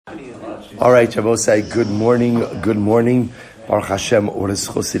All right, Shabbosai, good morning. Baruch Hashem, what a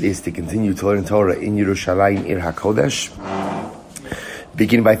schus it is to continue to learn Torah in Yerushalayim, Ir HaKodesh.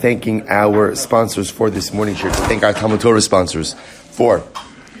 Begin by thanking our sponsors for this morning share. To thank our Talmud Torah sponsors for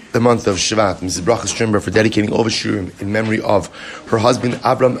the month of Shvat, Mrs. Bracha Strimber, for dedicating all the shiurim in memory of her husband,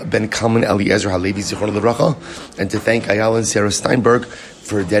 Abram ben Kalman Eliezer Halevi Zichron L'Bracha, and to thank Ayala and Sarah Steinberg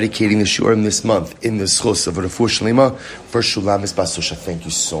for dedicating the shiurim this month in the schus of Refuah Shlema for Shulamis Basusha. Thank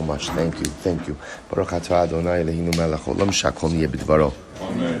you so much. Thank you. Baruch atah Adonai Eloheinu melech haolam shakol niyeh b'dvaro.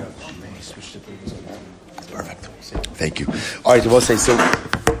 Amen. Perfect. Thank you. All right, I will say, so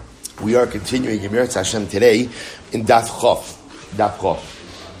we are continuing Yemirat Hashem today in Daf Chof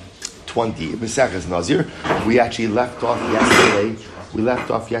 20, Mesechus Nazir. We actually left off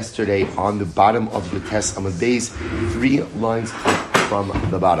yesterday on the bottom of the test on the base, 3 lines from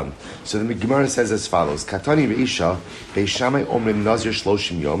the bottom. So the Gemara says as follows: Katani ve'isha be'shamai omrim nazir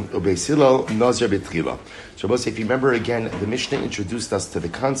shloshim yom u'beis Hillel nazir betchila. So if you remember again, the Mishnah introduced us to the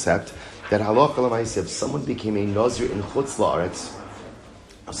concept that halacha l'maaseh, if someone became a nazir in chutz la'aretz,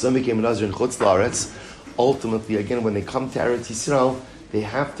 ultimately again when they come to Eretz Yisrael, they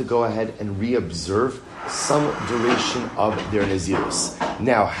have to go ahead and re-observe some duration of their Nazirus.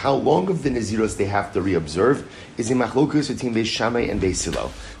 Now, how long of the Nazirus they have to re-observe is a machlokus between Beis Shammai and Beis Hillel.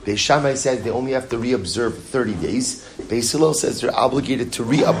 Beis Shammai says they only have to re-observe 30 days. Beis Hillel says they're obligated to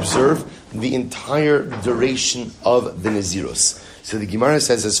re-observe the entire duration of the Nazirus. So the Gemara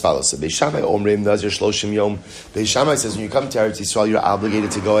says as follows: so Beis Shammai omrim nazir shloshim yom. Beis Shammai says when you come to Eretz Yisrael, you're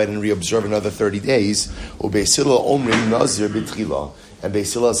obligated to go ahead and re-observe another 30 days. Beis Hillel omrim nazir b'tchila. And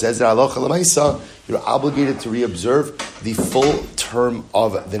Beis Hillel says that halacha l'maisa, you're obligated to re-observe the full term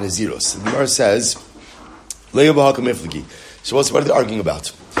of the Nazirus. The Gemara says, Le'yo b'hakam ifliki. So what are they arguing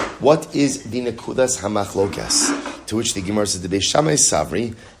about? What is the nekudas hamachlokas? To which the Gemara says, the Beis Shammai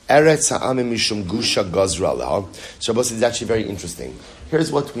savri, eretz ha'amim mishum gusha gazra leha. Shabbos is actually very interesting.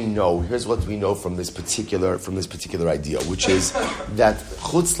 Here's what we know from this particular idea, which is that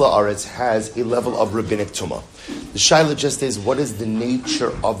chutz la'aretz has a level of rabbinic tumah. The shaila just is, what is the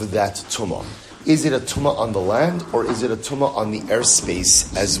nature of that tumah? Is it a tumah on the land, or is it a tumah on the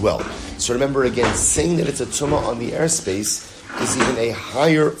airspace as well? So remember again, saying that it's a tumah on the airspace is even a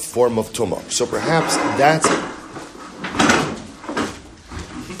higher form of tumah. So perhaps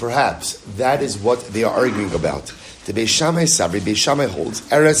that is what they are arguing about. The Beis Shammai Sabri, Beis Shammai holds,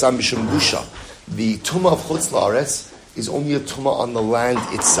 Eretz Mishum Gusha. The tumah of chutz la'aretz is only a tumah on the land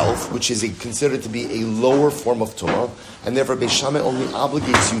itself, which is considered to be a lower form of tumah, and therefore Beis Shammai only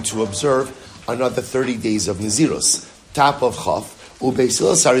obligates you to observe another 30 days of Nazirus. Top of Chaf, Beis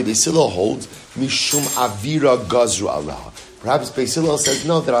Hillel holds, Mishum Avira Gazru Allah. Perhaps Beis Hillel says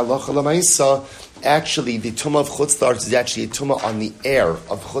no, that halacha l'maisa, actually the tumah of chutz la'aretz is actually a tumah on the air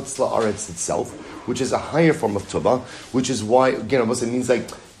of chutz la'aretz itself, which is a higher form of tumah, which is why, again, it means like,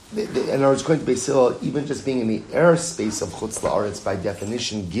 and I was going to Beis Hillel, even just being in the airspace of chutz la'aretz by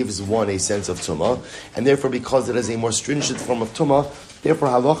definition gives one a sense of tumah, and therefore because it is a more stringent form of tumah, therefore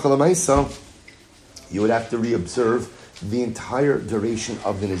halacha l'maisa, you would have to re-observe the entire duration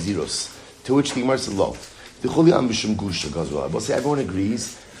of the Nazirus. To which the Gemara said, lo, everyone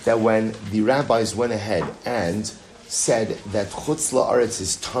agrees that when the rabbis went ahead and said that chutz la'aretz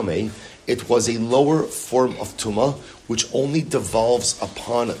is tamei, it was a lower form of tumah which only devolves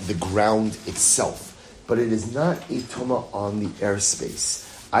upon the ground itself, but it is not a tumah on the airspace.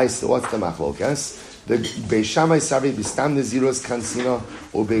 So what's the machlokas? The Beis Shammai savri b'stam Nazirus kansina,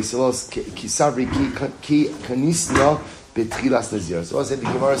 or Beis Hillel savri ki kanisna b'tchilas Nazirus. So the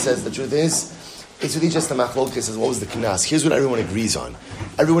Gemara says the truth is, it's really just a machlokas as what was the kanas. Here's what everyone agrees on.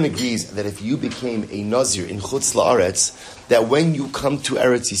 Everyone agrees that if you became a nazir in chutz la'aretz, that when you come to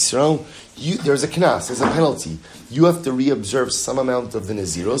Eretz Yisrael, there's a kanas, there's a penalty. You have to re-observe some amount of the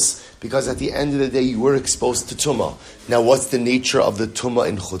nazirus, because at the end of the day you were exposed to tumah. Now what's the nature of the tumah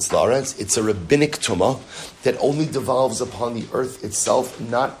in chutz la'aretz? It's a rabbinic tumah that only devolves upon the earth itself,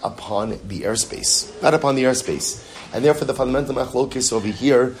 not upon the airspace. And therefore, the fundamental machlokes over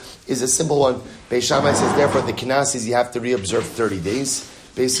here is a simple one. Beis Shammai says, therefore, the kanas is you have to re-observe 30 days.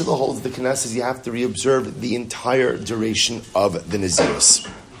 Beis Hillel holds the kanas is you have to re-observe the entire duration of the Nazirus.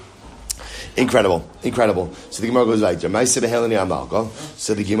 Incredible. So the Gemara goes right there. So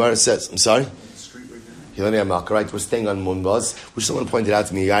the Gemara says, I'm sorry? Hilani Amalka, right? We're staying on Munbaz, which someone pointed out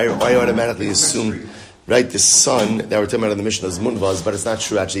to me. I automatically assumed, right, the son that we're talking about in the Mishnah is Munvaz, but it's not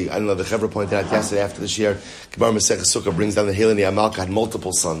true actually. I don't know, the Chevra pointed out yesterday after the Shir, Gemara Masechah Sukkah brings down that Hilani Amalka had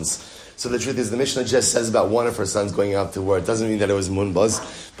multiple sons. So the truth is, the Mishnah just says about one of her sons going out to war. It doesn't mean that it was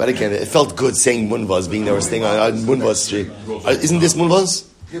Munbaz. But again, it felt good saying Munbaz, being that we're staying on Munbaz Street. Isn't this Munbaz?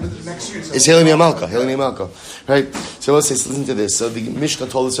 Next year it's Heleni Amalka, right? So let's say, listen to this. So the Mishnah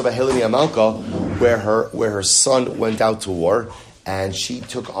told us about Heleni Amalka, where her son went out to war, and she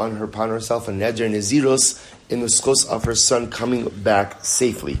took upon herself a neder nezirus in the schos of her son coming back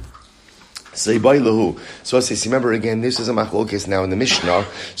safely. So let's say, remember again, this is a machlokes now in the Mishnah.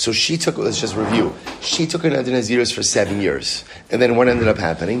 So she took, let's just review. She took an neder nezirus for 7 years, and then what ended up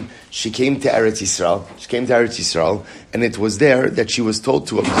happening? She came to Eretz Yisrael, and it was there that she was told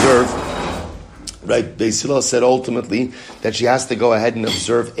to observe. Right, Beis Hillel said ultimately that she has to go ahead and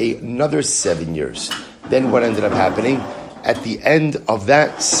observe another 7 years. Then what ended up happening? At the end of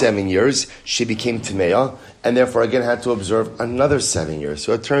that 7 years, she became Tameya, and therefore again had to observe another 7 years.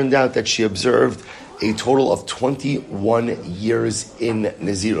 So it turned out that she observed a total of 21 years in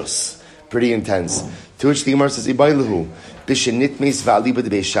Nezirus. Pretty intense. To which the Gemara says, Ibailahu, Bishenitmes Va'aliba de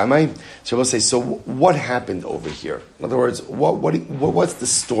Beis Shammai. So we'll say, so what happened over here? In other words, what's the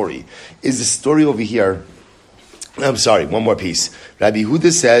story? Is the story over here? I'm sorry, one more piece. Rabbi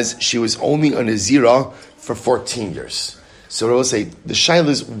Huda says she was only a Nazira for 14 years. So we'll say, the shaila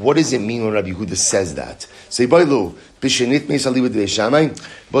is, what does it mean when Rabbi Huda says that? So Ibailu, Bishenit Meis Aliba de Beis Shammai.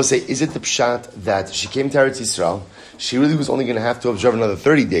 We'll say, is it the pshat that she came to Eretz Yisrael? She really was only going to have to observe another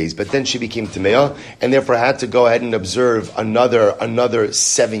 30 days, but then she became Tameya, and therefore had to go ahead and observe another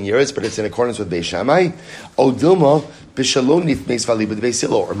 7 years, but it's in accordance with Beis Shammai. O Dilma, Bishalom Nitmeis Valiba de Beis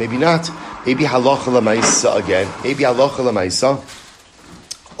Hillel, or maybe not. Maybe Halacha L'Maisa again. Maybe Halacha L'Maisa.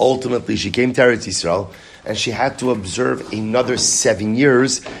 Ultimately, she came to Eretz Yisrael, and she had to observe another 7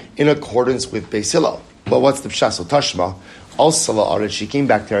 years in accordance with Beis Hillel. Well, what's the pshat? So Tashma, also la'aretz, she came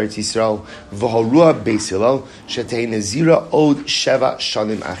back to Eretz Yisrael, v'horua Beis Hillel, shetei nezira od sheva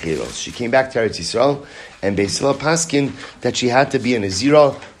shanim achiros. She came back to Eretz Yisrael, and Beis Hillel paskin that she had to be a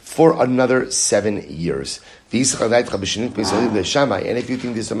nezira for another 7 years. And if you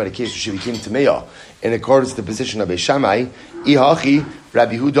think this is a case where she became Tameya in accordance to the position of Beis Shammai, ihachi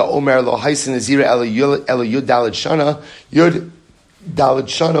Rabbi Huda Omer lo haisin nazira ela yud daled shana yud daled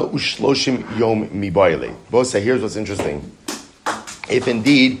shana ushloshim yom mibayle. Both say, here's what's interesting. If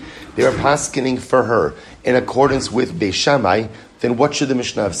indeed they were paskening for her in accordance with Beis Shammai, then what should the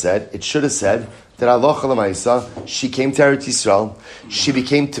Mishnah have said? It should have said that Allah Chalamaisa, she came to Eretz Yisrael, she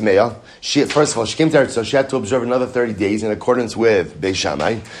became Tameya. First of all, she came to Eretz Yisrael, she had to observe another 30 days in accordance with Beis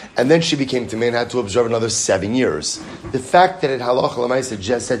Shammai, and then she became Tameya and had to observe another 7 years. The fact that Allah Chalamaisa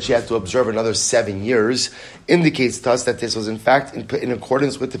just said she had to observe another 7 years indicates to us that this was in fact in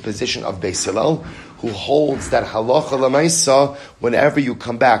accordance with the position of Beis Hillel, who holds that halacha l'maisa, whenever you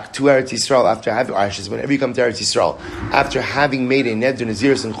come back to Eretz Yisrael whenever you come to Eretz Yisrael after having made a neder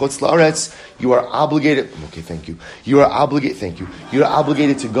nezirus in Chutz La'aretz, you are obligated. Okay, thank you. You are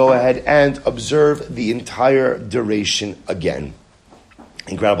obligated to go ahead and observe the entire duration again.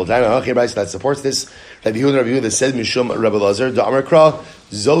 Incredible. That supports this. Rabbi Yehuda said, Mishum Rabbi Lazar, the Amar Kra,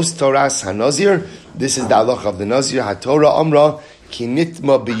 Zos Toras HaNazir. This is the halach of the Nazir. HaTorah Amra,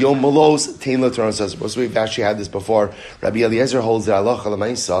 Kinitma B'yom Malos, Tein Lo Torah says. So we've actually had this before. Rabbi Eliezer holds the halacha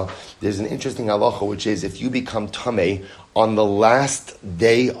l'maisa. There's an interesting halacha, which is if you become Tameh on the last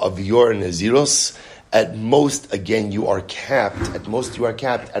day of your Nazirus, at most, again, you are capped at a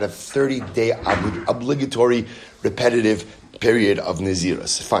 30-day obligatory, repetitive period of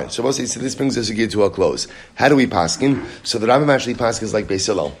Nazirus. Fine. So this brings us again to a close. How do we paskin? So the Rambam actually paskins like Beis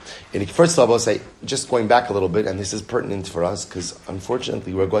Hillel. And first of all, I'll say, just going back a little bit, and this is pertinent for us, because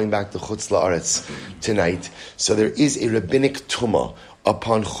unfortunately we're going back to Chutz La'aretz tonight. So there is a rabbinic tumah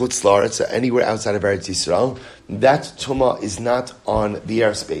upon Chutz La'aretz, anywhere outside of Eretz Yisrael. That tumah is not on the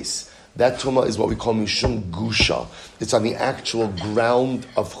airspace. That tumah is what we call mishum gusha. It's on the actual ground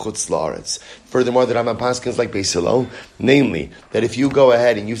of Chutz La'aretz. Furthermore, the Rambam paskins like Beis Hillel, namely that if you go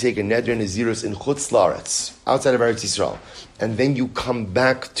ahead and you take a neder nezirus in Chutz La'aretz, outside of Eretz Yisrael, and then you come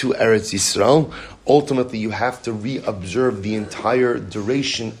back to Eretz Yisrael, ultimately you have to re-observe the entire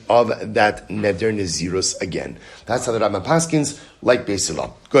duration of that neder nezirus again. That's how the Rambam paskins like Beis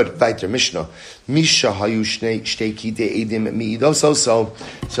Hillel. Good. Weiter Mishnah. Misha hayu shtei kite edim mi'idoso. So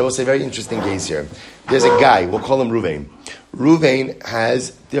we'll say very interesting case here. There's a guy, we'll call him Ruvain.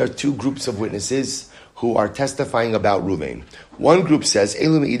 There are two groups of witnesses who are testifying about Ruvain. One group says,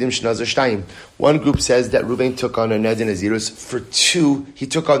 one group says that Ruvain took on a neder nezirus he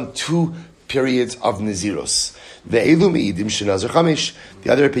took on 2 periods of nezirus. The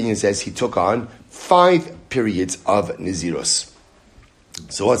other opinion says he took on 5 periods of nezirus.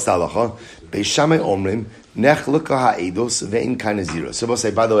 So what's the halacha? Beis Shammai omrim nechluka ha'edos ve'in ka nezirus. So we'll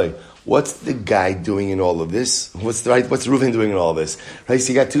say, by the way, What's the guy doing in all of this? What's Reuven doing in all of this? Right?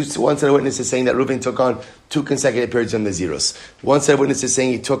 So you got one set of witnesses saying that Reuven took on 2 consecutive periods of Naziros. One set of witnesses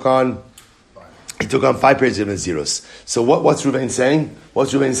saying he took on 5 periods of Naziros. So what's Reuven saying?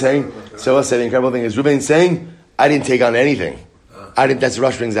 What's Reuven saying? So I'll say the incredible thing is Reuven saying, I didn't take on anything. That's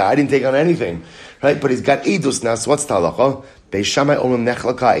Rush brings out. I didn't take on anything. Right? But he's got Edus now. So what's the halacha? Beis Shammai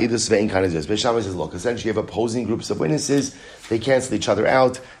says, look, essentially you have opposing groups of witnesses, they cancel each other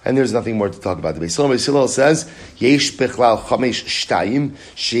out, and there's nothing more to talk about. The Beis Hillel says, Yesh bichlal chamesh shtayim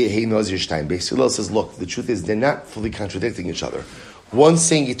shehei nazir shtayim. Beis Hillel says, look, the truth is they're not fully contradicting each other. One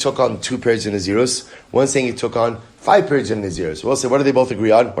saying he took on 2 periods of Nazirus, one saying he took on 5 periods of Nazirus. We'll say, what do they both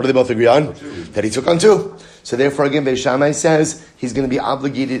agree on? That he took on 2. So therefore, again, Beis Shammai says he's going to be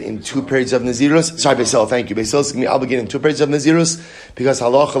obligated in 2 periods of Nazirus. Sorry, Beis Hillel, thank you. Beis Hillel is going to be obligated in 2 periods of Nazirus because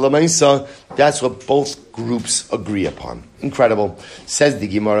halacha l'maisa, that's what both groups agree upon. Incredible. Says the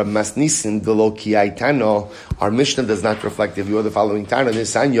Gemara, Masnisin delo kiyai tano. Our Mishnah does not reflect the view of the following Tana.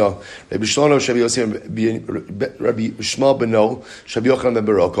 Nisanya, Rabbi Shlomo, Rabbi Shmuel beno, Rabbi Yochanan ben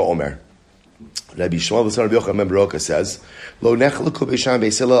Beroka Omer. Rabbi Shmuel, the son of Rabbi Yochanan ben Beroka says, Lo nechleku b'sham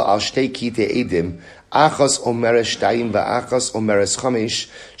Beis Hillel al shtei kitei edim, achas omeres shtayim va'achas omeres chamesh,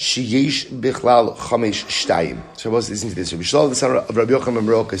 sheyesh bichlal chamesh shtayim. So let's listen to this. Rabbi Shmuel, the son of Rabbi Yochanan ben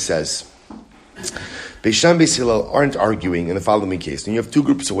Beroka says, Beis Shammai and Beis Hillel aren't arguing in the following case. And you have 2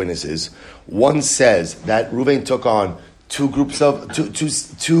 groups of witnesses. One says that Reuven took on 2 periods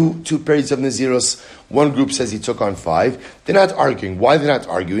of Naziros. One group says he took on 5. They're not arguing. Why they're not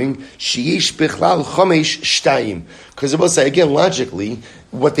arguing? Sheyesh bichlal chamesh shtayim. Because they both say, again, logically,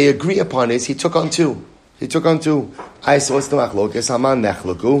 what they agree upon is he took on 2. He took on 2. I so what's the machlokes? Haman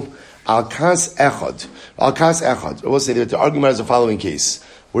nechloku al kas echad. Al kas echad. I will say that the argument is the following case,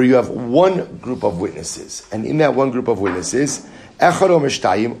 where you have one group of witnesses, and in that one group of witnesses, echad omer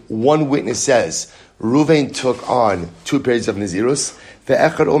shtayim, one witness says Reuven took on 2 periods of Nazirus,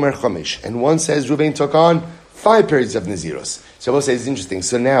 ve'echad omer chamesh, and one says Reuven took on 5 periods of Nazirus. So I will say it's interesting.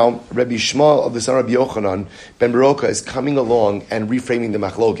 So now Rabbi Shmuel of the son of Rabbi Yochanan ben Beroka is coming along and reframing the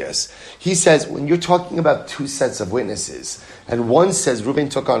machlokes. He says when you're talking about 2 sets of witnesses, and one says Reuven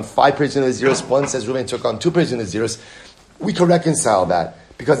took on 5 periods of Nazirus, one says Reuven took on 2 periods of Nazirus, we can reconcile that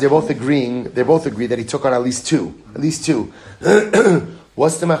because they both agree that he took on at least 2.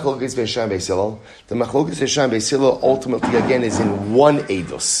 What's the machlokes Beis Shammai Beis Hillel? The machlokes Beis Shammai Beis Hillel ultimately again is in one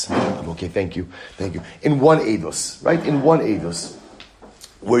eidos. Okay, thank you. In one eidos, right? In one eidos,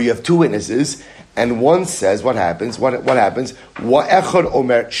 where you have 2 witnesses, and one says, what happens? What happens? Echad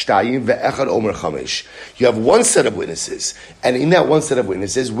omer shtayim ve'echad omer chamesh. You have one set of witnesses, and in that one set of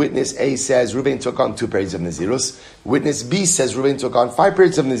witnesses, witness A says Reuven took on 2 periods of Nazirus. Witness B says Reuven took on 5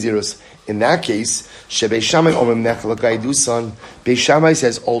 periods of Nazirus. In that case, Beis Shammai omer nechlaka edusan. Beis Shammai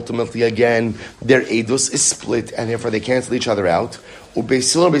says ultimately again their edus is split, and therefore they cancel each other out.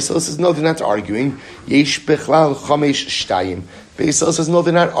 Beis Hillel says no, they're not arguing. Yesh bichlal chamesh shtayim. Beis Hillel says no,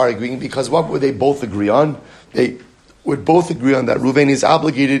 they're not arguing because what would they both agree on? They would both agree on that Reuven is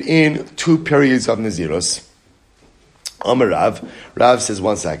obligated in 2 periods of Nazirus. Amar Rav says,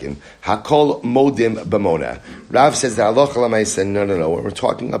 1 second. Hakol modim b'mona. Rav says that halacha l'may said, no. We're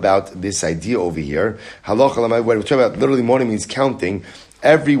talking about this idea over here. Halacha l'may, what we're talking about, literally modim means counting.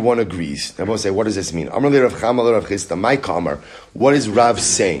 Everyone agrees. Everyone say, what does this mean? Amar li Rav Chama li Rav Chisda, my kamar. What is Rav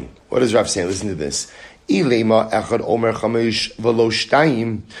saying? Listen to this. Ilema echad omer chamesh v'lo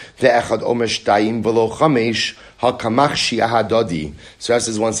shtayim, ve'echad omer shtayim v'lo chamesh, hakamach shi'ahadadi. So that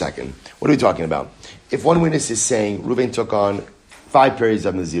says, 1 second. What are we talking about? If one witness is saying Reuven took on 5 periods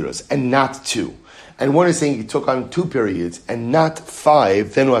of Nazirus and not 2, and one is saying he took on 2 periods and not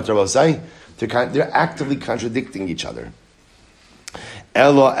 5, then what Rabbi say? They're actively contradicting each other.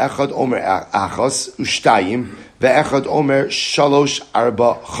 Elo echad omer achas ushtayim ve'echad omer shalosh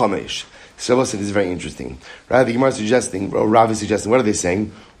arba chamesh. So this is very interesting. Right? The Gemara is suggesting, or Rav is suggesting, what are they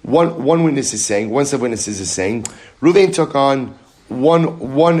saying? One witness is saying, one set of witnesses is saying, Reuven took on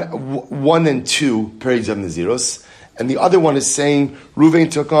 1 and 2 periods of Nazirus, and the other one is saying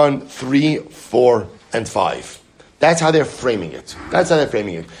Reuven took on 3, 4, and 5. That's how they're framing it.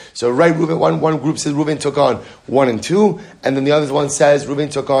 So, right, one group says Reuven took on 1 and 2, and then the other one says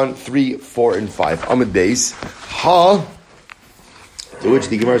Reuven took on 3, 4, and 5. Amid Beis, to which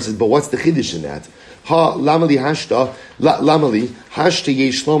the Gemara says, but what's the chiddush in that? Lamali hashta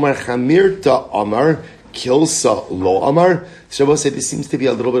yesh lomar chamirta amar kilsa lo amar. So I will say this seems to be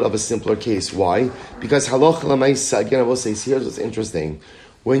a little bit of a simpler case. Why? Because halacha l'maisa, again I will say, here's what's interesting.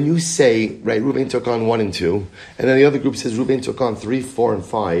 when you say, right, Reuven took on 1 and 2, and then the other group says Reuven took on 3, 4, and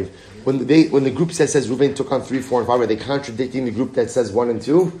 5, when the group says Reuven took on 3, 4, and 5, are they contradicting the group that says 1 and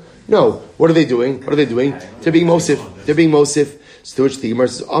 2? No. What are they doing? They're being Mosif. So to which the Gemara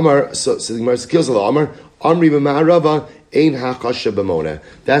says, Amar, so the Gemara kills the Amar, Amri b'ma'arava, ein ha'kasha b'mona.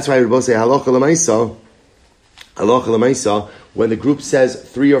 That's why we both say, halacha l'maisa, when the group says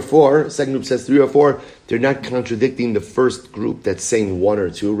 3 or 4, second group says 3 or 4, they're not contradicting the first group that's saying 1 or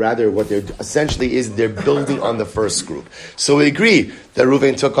 2. Rather, what they're essentially is they're building on the first group. So we agree that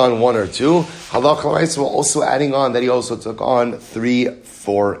Reuven took on 1 or 2. Halacha l'maisa, we're also adding on that he also took on 3,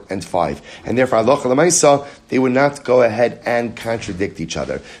 4, and 5. And therefore, halacha l'maisa, they would not go ahead and contradict each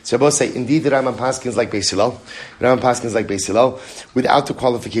other. So I both say, indeed, the Rambam Paskins like Beis Hillel, without the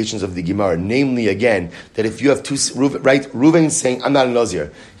qualifications of the Gemara. Namely, again, that if you have two, right, Reuven saying, I'm not a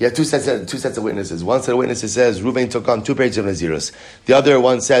Nazir. You have two sets of witnesses. One set of witnesses says, Reuven took on 2 periods of Nazirus. The other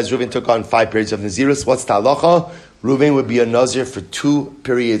one says, Reuven took on 5 periods of Nazirus. What's the halacha? Reuven would be a Nazir for 2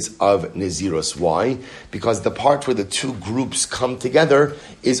 periods of Nazirus. Why? Because the part where the two groups come together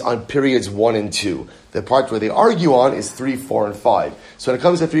is on periods 1 and 2. The part where they argue on is 3, 4, and 5. So when it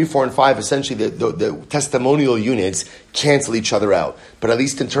comes to 3, 4, and 5, essentially the testimonial units cancel each other out. But at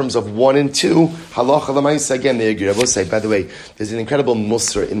least in terms of 1 and 2, halacha l'maisa, again, they agree. I will say, by the way, there's an incredible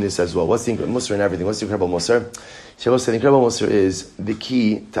musar in this as well. What's the musar in everything? What's the incredible musar? So I will say, the incredible musar is the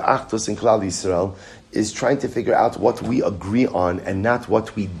key to Achdus in Klal Yisrael is trying to figure out what we agree on and not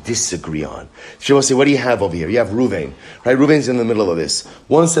what we disagree on. So we'll say, what do you have over here? You have Reuven, right? Reuven's in the middle of this.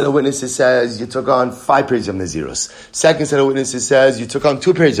 One set of witnesses says you took on 5 periods of Nazirus. Second set of witnesses says you took on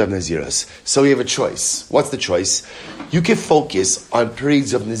 2 periods of Nazirus. So we have a choice. What's the choice? You can focus on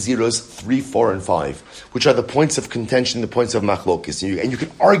periods of Nazirus 3, 4, and 5, which are the points of contention, the points of machlokis. And you can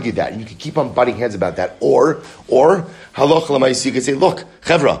argue that, and you can keep on butting heads about that. Or halacha l'maisa, you can say, look,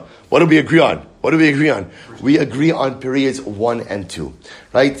 chevra, what do we agree on? We agree on periods 1 and 2,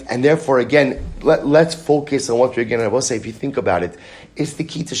 right? And therefore, again, let's focus on what we're again. I will say, if you think about it, it's the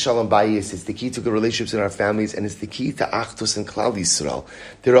key to Shalom Bayis, it's the key to good relationships in our families, and it's the key to Achdus and Klal Yisrael.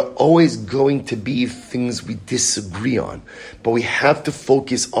 There are always going to be things we disagree on, but we have to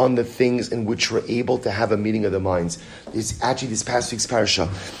focus on the things in which we're able to have a meeting of the minds. It's actually this past week's parasha.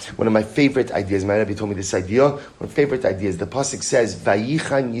 One of my favorite ideas, my Rebbe told me this idea, one of my favorite ideas, the pasuk says,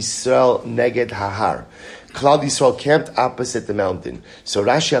 Vayichan Yisrael neged hahar. Klal Yisrael camped opposite the mountain. So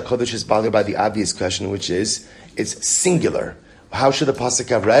Rashi HaKodesh is bothered by the obvious question, which is, it's singular. How should the pasuk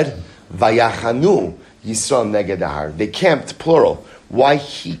have read? Vayachanu Yisrael neged hahar. They camped, plural. Why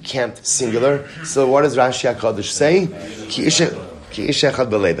he camped, singular? So what does Rashi HaKodesh say? Ki ish echad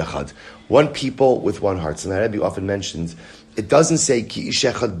b'lev echad. One people with one heart. So the Rebbe often mentions, it doesn't say ki ish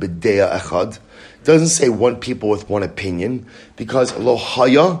echad b'deya echad. It doesn't say one people with one opinion, because lo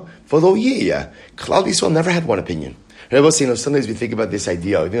haya v'lo yiyah. Klal Yisrael never had one opinion. Sometimes we think about this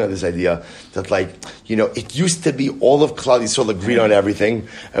idea, that it used to be all of Klal Yisrael agreed on everything,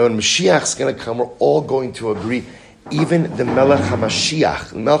 and when Mashiach's going to come, we're all going to agree. Even the Melech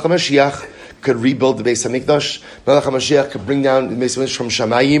HaMashiach could rebuild the Beis HaMikdash. Melech HaMashiach could bring down the Beis HaMikdash from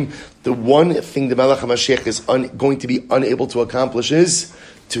Shamayim. The one thing the Melech HaMashiach is going to be unable to accomplish is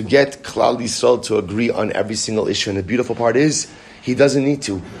to get Klal Yisrael to agree on every single issue. And the beautiful part is, he doesn't need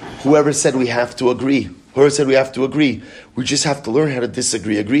to. Whoever said we have to agree? We just have to learn how to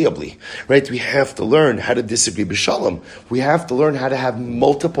disagree agreeably, right? We have to learn how to disagree b'shalom. We have to learn how to have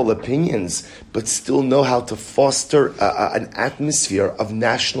multiple opinions, but still know how to foster an atmosphere of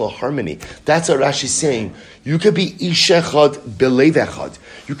national harmony. That's what Rashi is saying. You could be ish echad b'lev echad.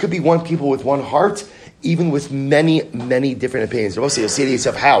 You could be one people with one heart, even with many, many different opinions. Rabbi Say, you'll say to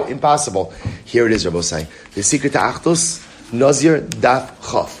yourself, how? Impossible. Here it is, Rabbi Say. The secret to Achdus, Nazir Daf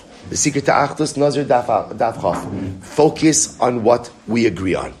Chaf. The secret to Achdus, Nazir Daf Chaf. Focus on what we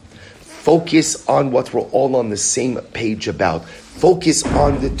agree on. Focus on what we're all on the same page about. Focus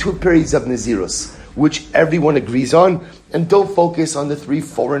on the 2 periods of Nazirus, which everyone agrees on, and don't focus on the 3,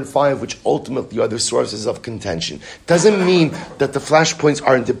 4, and 5, which ultimately are the sources of contention. Doesn't mean that the flashpoints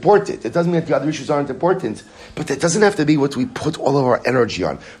aren't important. It doesn't mean that the other issues aren't important, but that doesn't have to be what we put all of our energy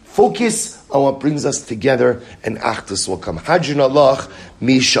on. Focus on what brings us together, and Achdus will come. Hajjun Allah,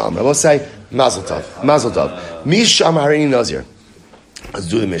 Misham. I will say, Mazel Tov. Misham Harini Nazir. Let's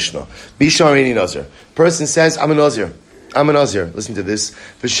do the Mishnah. Misham Harini Nazir. Person says, I'm a Nazir. Listen to this.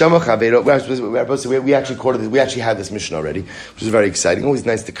 We actually quoted this. We actually had this Mishnah already, which is very exciting. Always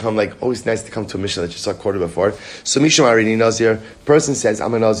nice to come to a Mishnah that you saw quoted before. So Misham Harini Nazir. Person says,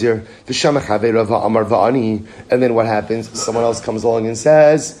 I'm a Nazir. And then what happens? Someone else comes along and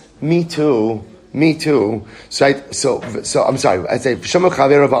says, me too. me too. So I'm sorry. I say Shema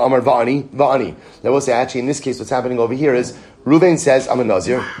Chavera va'amar va'ani. Now we'll say actually in this case, what's happening over here is Reuven says I'm a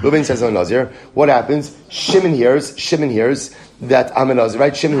Nazir. Reuven says I'm a Nazir. What happens? Shimon hears that I'm a Nazir.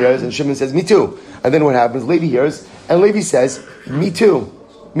 Right? Shimon hears and Shimon says me too. And then what happens? Levi hears and Levi says me too.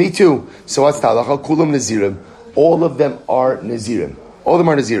 Me too. So what's talacha? Kulam Nazirim. All of them are Nazirim. All of them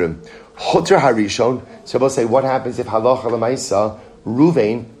are Nazirim. Choter Harishon. So we'll say what happens if halacha l'maisa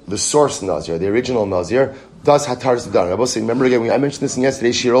Reuven, the source Nazir, the original Nazir, does Hataras Nedarim. I will say, remember again, I mentioned this in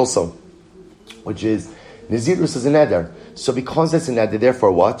yesterday's shir also, which is Nazirus is a neder. So because it's a neder,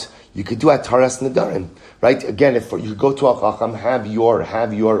 therefore what? You could do Hataras Nedarim, right? Again, if you go to a chacham, have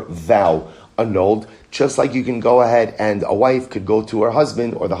your vow annulled, just like you can go ahead and a wife could go to her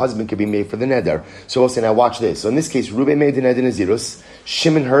husband, or the husband could be made for the neder. So we'll say, now watch this. So in this case, Reuben made the neder Nazirus.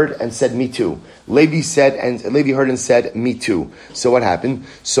 Shimon heard and said, me too. Levi heard and said, me too. So what happened?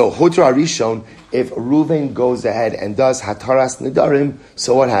 So Hotra Arishon, if Reuven goes ahead and does Hataras Nedarim,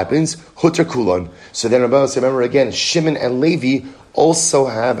 so what happens? Hotra Kulon. So then remember again, Shimon and Levi also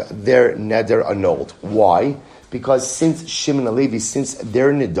have their neder annulled. Why? Because since Shimon and Levi, since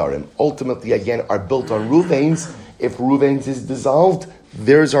their Nedarim ultimately again are built on Reuven's, if Reuven's is dissolved,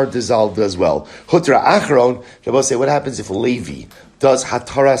 theirs are dissolved as well. Hutra Acharon, they will say, what happens if Levi does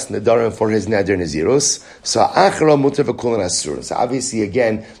Hataras Nedarim for his Neder Nazirus? So Acharon Mutar V'Kulan Asur. So obviously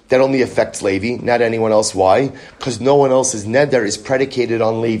again, that only affects Levi, not anyone else. Why? Because no one else's Neder is predicated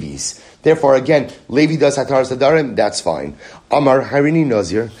on Levi's. Therefore, again, Levi does Hataras Nedarim, that's fine. Amar Harini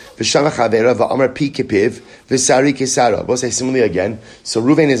Nazir, V'Shama Chavera, V'Amar Pi Kipiv, V'Sari Kesara. We'll say similarly again. So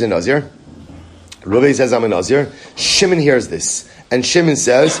Reuven is a Nazir. Reuven says, I'm a Nazir. Shimon hears this. And Shimon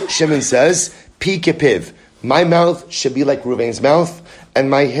says, Pi Kipiv. My mouth should be like Reuven's mouth, and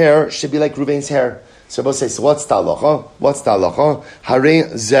my hair should be like Reuven's hair. So we'll say, so what's ta'alacha?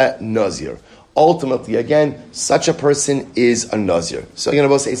 Hare ze Nazir. Ultimately, again, such a person is a Nazir. So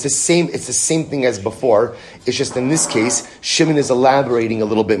we'll say it's the same thing as before. It's just in this case, Shimon is elaborating a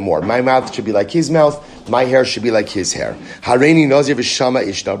little bit more. My mouth should be like his mouth, my hair should be like his hair. Hareini Nazir v'shama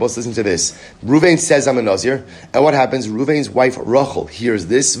ishtar. Let's listen to this. Reuven says, I'm a Nazir. And what happens? Reuven's wife, Rachel, hears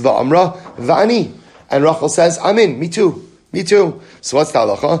this. Va'amra va'ani. And Rachel says, I'm in, me too. So what's the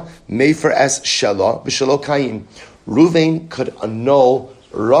halacha? Mefer es shela v'shelo kayim. Reuven could annul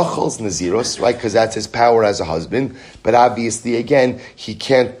Rachel's Nazirus, right? Because that's his power as a husband. But obviously, again, he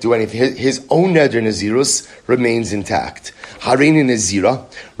can't do anything. His own Neder Nazirus remains intact. Harini Nazira.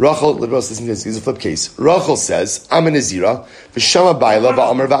 Rachel, listen to this. This is a flip case. Rachel says, I'm a Nazira. V'shama baila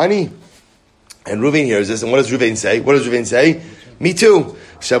va'amar va'ani. And Reuven hears this. And what does Reuven say? Me too.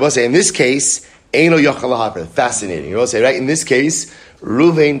 Shabbos say, in this case, Eino Yachal Hafer. Fascinating. You know what I say, right? In this case,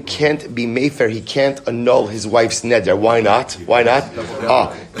 Reuven can't be Mefer. He can't annul his wife's neder. Why not?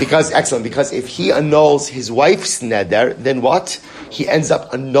 Because if he annuls his wife's neder, then what? He ends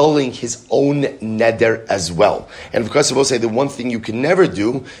up annulling his own neder as well. And of course, I will say the one thing you can never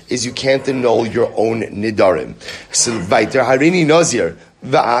do is you can't annul your own nidarim. So, weiter, Harini Nazir,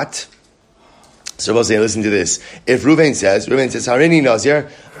 Va'at. So we'll say, listen to this. If Reuven says, Harini Nazir,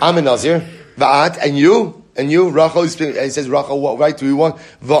 I'm a Nazir, Va'at, and you, Rachel, he says, Rachel, what right do we want?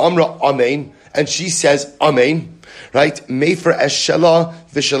 Va'amra amen. And she says, amen. Right? Mefer eshela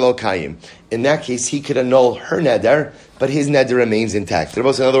v'shelo kayim. In that case, he could annul her neder, but his neder remains intact. In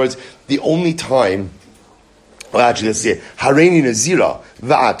other words, the only time, well actually, let's see it. Hareini nazira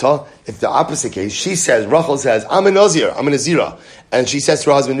va'ata. If the opposite case, Rachel says, I'm a nazira. And she says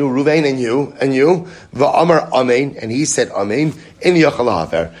to her husband, Reuven, and you, va'amar amen, and he said amen, in yachal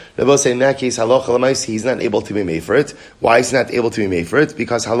hafer. They both say in that case, halacha l'maisa, he's not able to be made for it. Why is he not able to be made for it?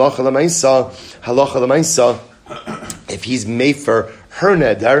 Because halacha l'maisa, if he's made for her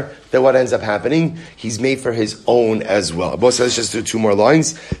neder, then what ends up happening? He's made for his own as well. Both says just do two more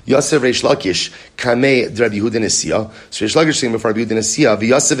lines. Yosef Reish Lakish kamei Rabbi Yehuda Nesiya. So Reish Lakish saying before Rabbi Yehuda Nesiya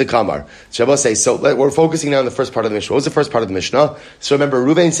v'Yosef v'Kamar. Shabbos say. So we're focusing now on the first part of the Mishnah. What was the first part of the Mishnah? So remember,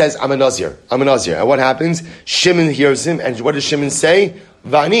 Reuven says, "I'm a Nazir." And what happens? Shimon hears him, and what does Shimon say?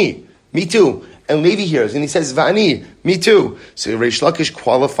 Vani, me too. And Levi hears, and he says, Vani, me too. So Reish Lakish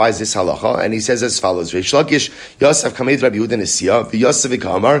qualifies this halacha, and he says as follows, Reish Lakish, Yosef kamed Rabbi Yehuda Nesiya, v'Yosef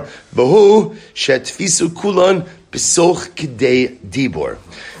v'Kamar, v'hu shetfisu kulan b'soch k'dei dibor.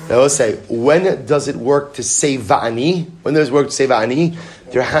 Now let's say, when does it work to say Vani? When does it work to say Vani?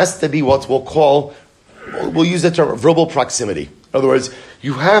 There has to be what we'll call, we'll use the term verbal proximity. In other words,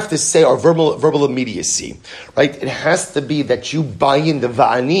 you have to say our verbal immediacy, right? It has to be that you buy in the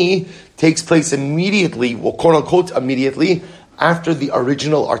Va'ani takes place immediately, well, quote unquote immediately, after the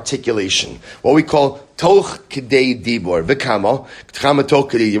original articulation, what we call toch kedei dibor. V'kama toch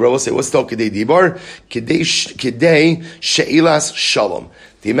kedei dibor. We'll say, what's toch kedei dibor? Kedei she'ilas shalom.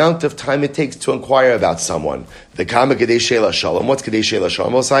 The amount of time it takes to inquire about someone. The kama kedei she'ilas shalom. What's kedei she'ilas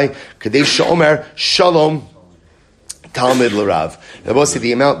shalom? We'll say kedei she'omer shalom Talmud l'Rav. We'll say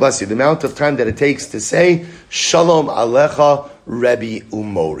the amount of time that it takes to say shalom alecha Rebbe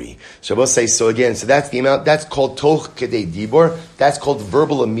Umori. So we'll say, so that's the amount, that's called toch kedei dibor, that's called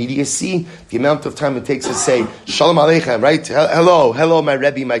verbal immediacy, the amount of time it takes to say, Shalom Aleichem, right? Hello, my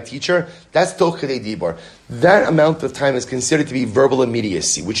Rebbe, my teacher, that's toch kedei dibor. That amount of time is considered to be verbal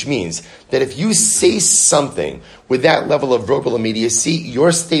immediacy, which means that if you say something with that level of verbal immediacy,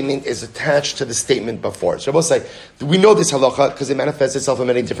 your statement is attached to the statement before. So we'll say, we know this halacha because it manifests itself in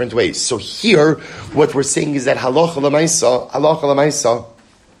many different ways. So here, what we're saying is that halacha l'maisa,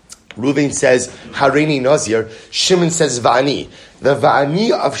 Reuven says, Hareini Nazir, Shimon says, Va'ani. The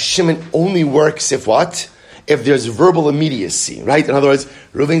Va'ani of Shimon only works if what? If there's verbal immediacy, right? In other words,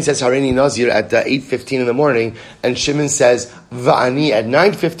 Reuven says Hareini Nazir at 8:15 in the morning, and Shimon says Va'ani at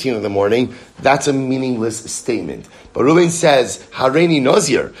 9:15 in the morning. That's a meaningless statement. But Reuven says Hareini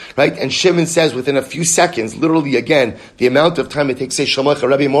Nazir, right? And Shimon says within a few seconds, literally again, the amount of time it takes to say Shalom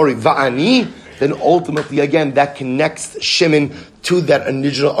Rebbe Mori Va'ani, then ultimately again that connects Shimon to that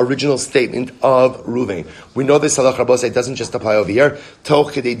original statement of Reuven. We know this halacha Rabosai doesn't just apply over here.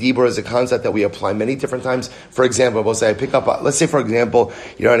 Toch kedei dibur is a concept that we apply many different times. For example, Rabosai, I pick up, let's say for example,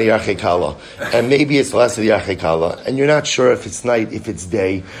 you're on a Yarchei Kala, and maybe it's the last of the Yarchei Kala, and you're not sure if it's night, if it's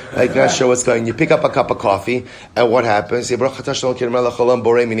day, like you're not sure what's going. You pick up a cup of coffee, and what happens? You say, Baruch atah shalom kirmei l'cholam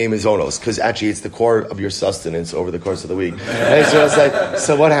borei minei mizonos, because actually it's the core of your sustenance over the course of the week. Right?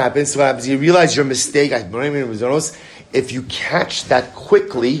 So what happens? You realize your mistake. If you catch that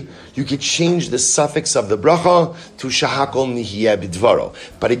quickly, you could change the suffix of the bracha to shahakol nihiyeh bidvaro.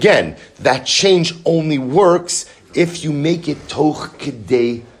 But again, that change only works if you make it toch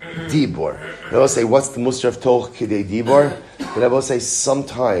kedei dibor. I will say, what's the muster of toch kedei dibor? But I will say,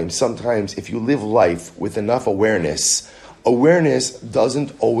 sometimes, if you live life with enough awareness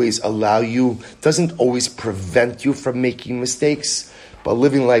doesn't always prevent you from making mistakes. But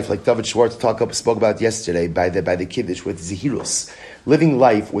living life, like David Schwartz spoke about yesterday by the Kiddush with Zehirus, living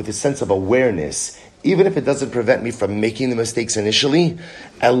life with a sense of awareness, even if it doesn't prevent me from making the mistakes initially,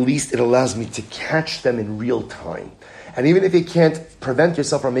 at least it allows me to catch them in real time. And even if you can't prevent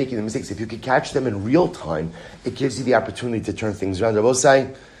yourself from making the mistakes, if you can catch them in real time, it gives you the opportunity to turn things around. I will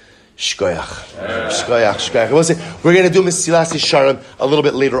say, Shkoyach. We're going to do Mesilas Yesharim a little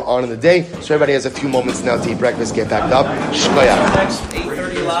bit later on in the day, so everybody has a few moments now to eat breakfast, get backed up. Shkoyach. Next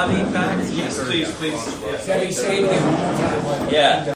 8:30 lobby back? Yes, please. Yeah.